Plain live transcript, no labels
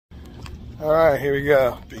All right, here we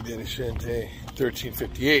go. Big Daddy Shantae,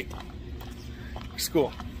 1358.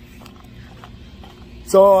 School.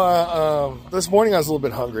 So this morning I was a little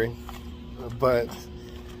bit hungry, but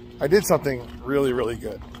I did something really, really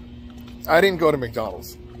good. I didn't go to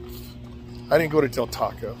McDonald's. I didn't go to Del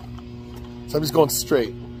Taco. So I'm just going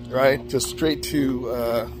straight, right? Just straight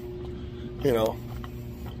to, you know,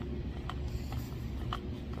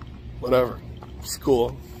 whatever,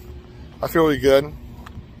 school. I feel really good.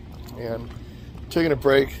 And taking a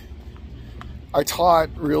break. I taught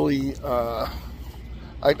really, I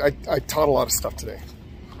taught a lot of stuff today.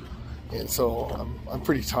 And so I'm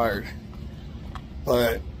pretty tired,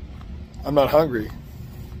 but I'm not hungry.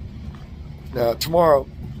 Now tomorrow,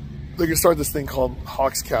 they're gonna start this thing called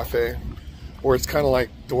Hawks Cafe, where it's kind of like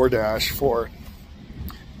DoorDash for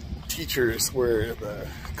teachers, where the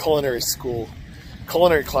culinary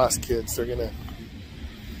class kids, they're gonna,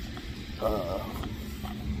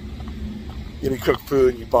 you cook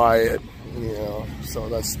food, you buy it, you know, so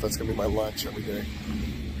that's gonna be my lunch every day.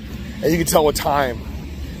 And you can tell what time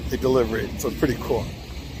they deliver it, so it's pretty cool.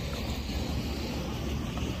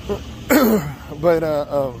 But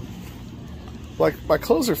like my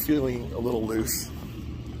clothes are feeling a little loose,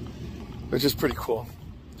 which is pretty cool.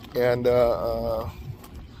 And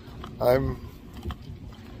I'm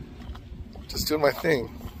just doing my thing.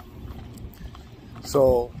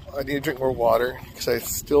 So I need to drink more water because I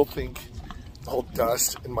still think the whole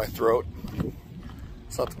dust in my throat,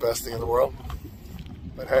 it's not the best thing in the world.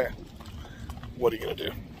 But hey, what are you gonna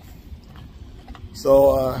do?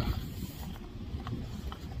 So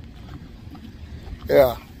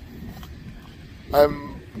yeah,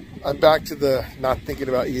 I'm back to the not thinking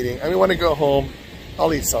about eating. I mean, when I go home,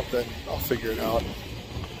 I'll eat something. I'll figure it out.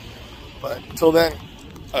 But until then,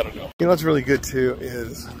 I don't know. You know what's really good too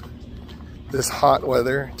is this hot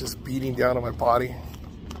weather just beating down on my body,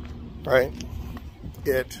 right?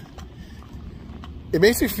 It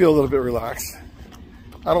makes me feel a little bit relaxed.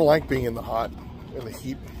 I don't like being in the hot, in the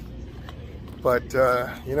heat, but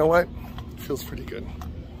you know what? It feels pretty good.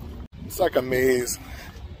 It's like a maze.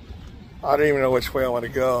 I don't even know which way I want to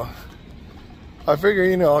go. I figure,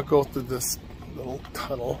 you know, I'll go through this little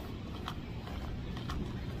tunnel.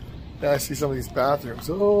 Now I see some of these bathrooms.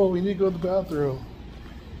 Oh, we need to go to the bathroom.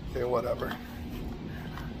 Okay, whatever.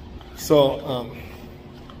 So,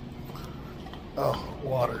 oh,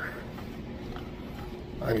 water.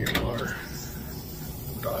 I need water.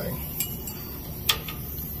 I'm dying.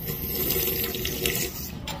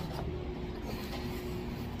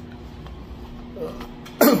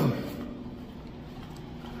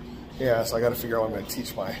 Yeah, so I got to figure out what I'm going to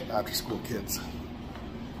teach my after-school kids.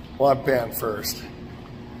 Well, I'm band first.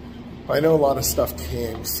 I know a lot of stuff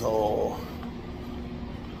came, so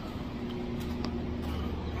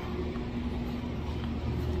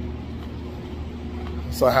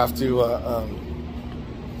I have to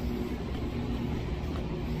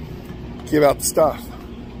give out the stuff.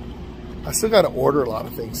 I still got to order a lot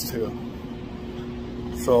of things too.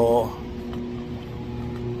 So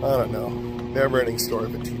I don't know. Never-ending story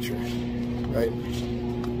of a teacher, right?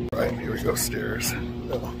 Right, here we go, stairs.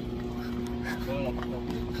 Oh.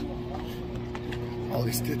 All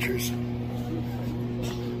these ditchers.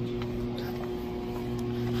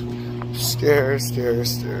 Stairs,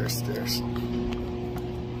 stairs, stairs, stairs.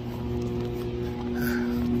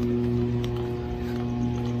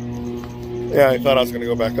 Yeah, I thought I was going to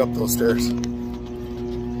go back up those stairs.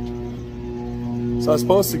 So I was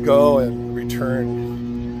supposed to go and return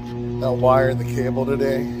that wire and the cable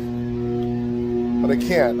today, but I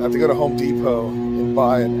can't. I have to go to Home Depot and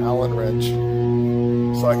buy an Allen wrench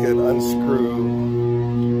so I can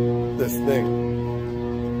unscrew this thing.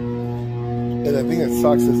 And the thing that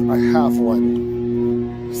sucks is I have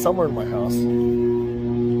one somewhere in my house.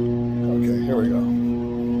 Okay, here we go.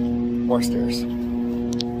 More stairs.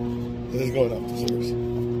 This is going up the stairs.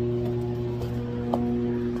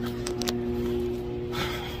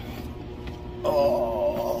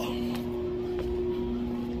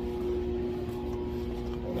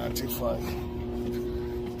 Not too fun.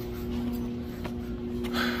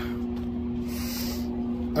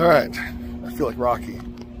 All right, I feel like Rocky.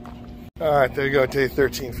 All right, there you go, day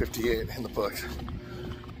 1358 in the book.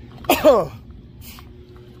 No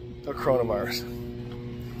coronavirus.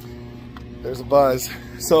 There's a buzz.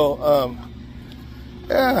 So,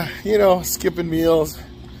 yeah, you know, skipping meals,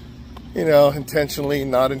 you know, intentionally,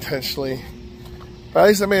 not intentionally. But at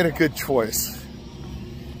least I made a good choice.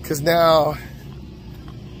 Because now,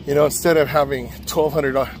 you know, instead of having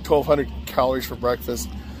 1,200 calories for breakfast,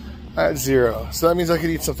 I had 0. So that means I could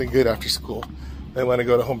eat something good after school. Then when I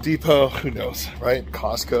go to Home Depot, who knows, right?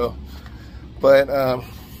 Costco. But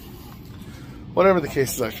whatever the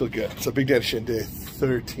case is, I feel good. So Big Daddy Shin Day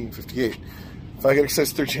 1358. If I can exercise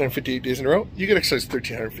 1,358 days in a row, you can exercise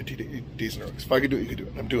 1,350 days in a row. If I can do it, you can do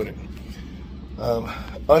it. I'm doing it.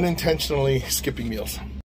 Unintentionally skipping meals.